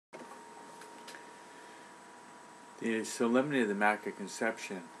The Solemnity of the Immaculate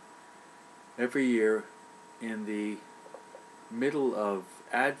Conception. Every year in the middle of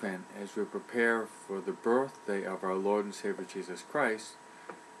Advent, as we prepare for the birthday of our Lord and Savior Jesus Christ,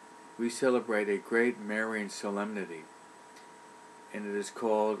 we celebrate a great Marian solemnity, and it is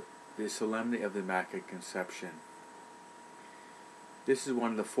called the Solemnity of the Immaculate Conception. This is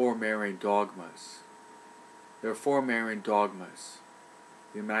one of the four Marian dogmas. There are four Marian dogmas: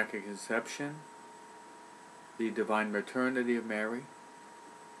 the Immaculate Conception, the Divine Maternity of Mary,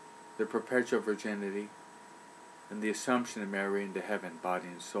 the Perpetual Virginity, and the Assumption of Mary into heaven, body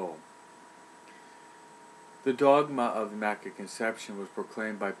and soul. The dogma of the Immaculate Conception was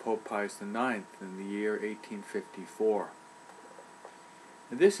proclaimed by Pope Pius IX in the year 1854.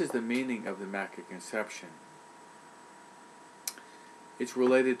 And this is the meaning of the Immaculate Conception. It's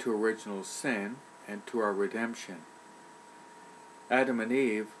related to original sin and to our redemption. Adam and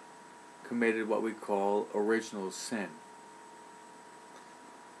Eve committed what we call original sin.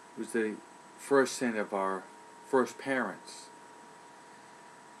 It was the first sin of our first parents.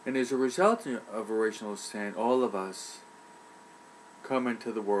 And as a result of original sin, all of us come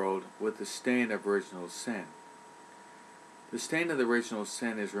into the world with the stain of original sin. The stain of the original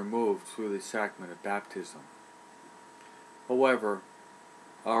sin is removed through the sacrament of baptism. However,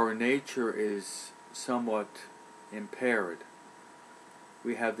 our nature is somewhat impaired.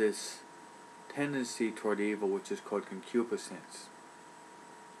 We have this tendency toward evil, which is called concupiscence.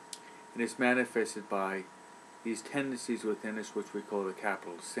 And it's manifested by these tendencies within us, which we call the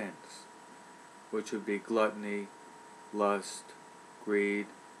capital sins, which would be gluttony, lust, greed,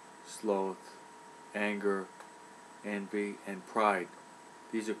 sloth, anger, envy, and pride.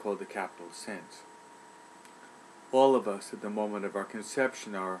 These are called the capital sins. All of us at the moment of our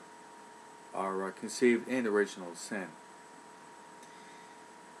conception are conceived in original sin.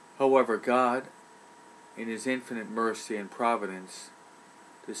 However, God, in His infinite mercy and providence,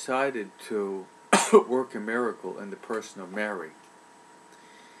 decided to work a miracle in the person of Mary.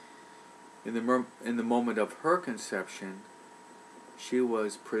 In the moment of her conception, she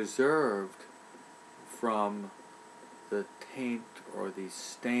was preserved from the taint or the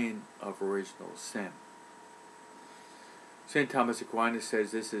stain of original sin. St. Thomas Aquinas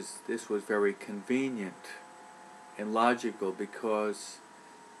says this was very convenient and logical, because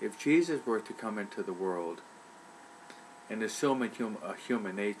if Jesus were to come into the world and assume a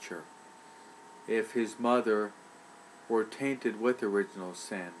human nature, if His mother were tainted with original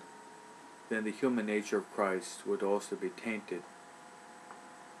sin, then the human nature of Christ would also be tainted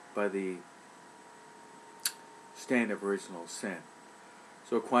by the stain of original sin.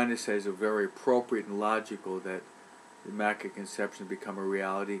 So Aquinas says it's very appropriate and logical that the Immaculate Conception become a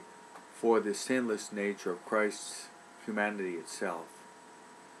reality for the sinless nature of Christ's humanity itself.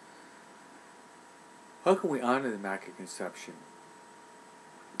 How can we honor the Immaculate Conception?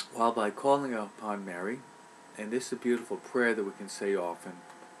 Well, by calling upon Mary, and this is a beautiful prayer that we can say often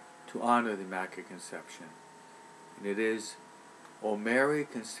to honor the Immaculate Conception. And it is, O Mary,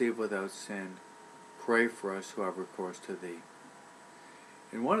 conceived without sin, pray for us who have recourse to Thee.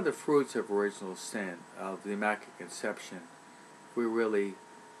 And one of the fruits of original sin, of the Immaculate Conception, if we really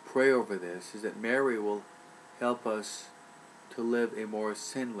pray over this, is that Mary will help us to live a more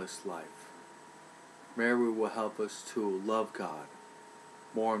sinless life. Mary will help us to love God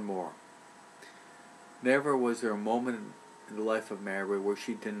more and more. Never was there a moment in the life of Mary where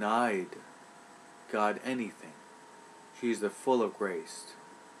she denied God anything. She is the full of grace.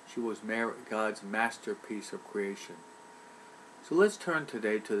 She was God's masterpiece of creation. So let's turn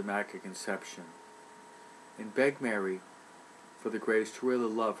today to the Immaculate Conception and beg Mary for the grace to really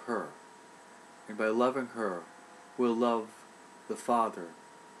love her. And by loving her, we'll love the Father,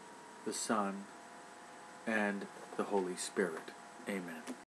 the Son, and the Holy Spirit. Amen.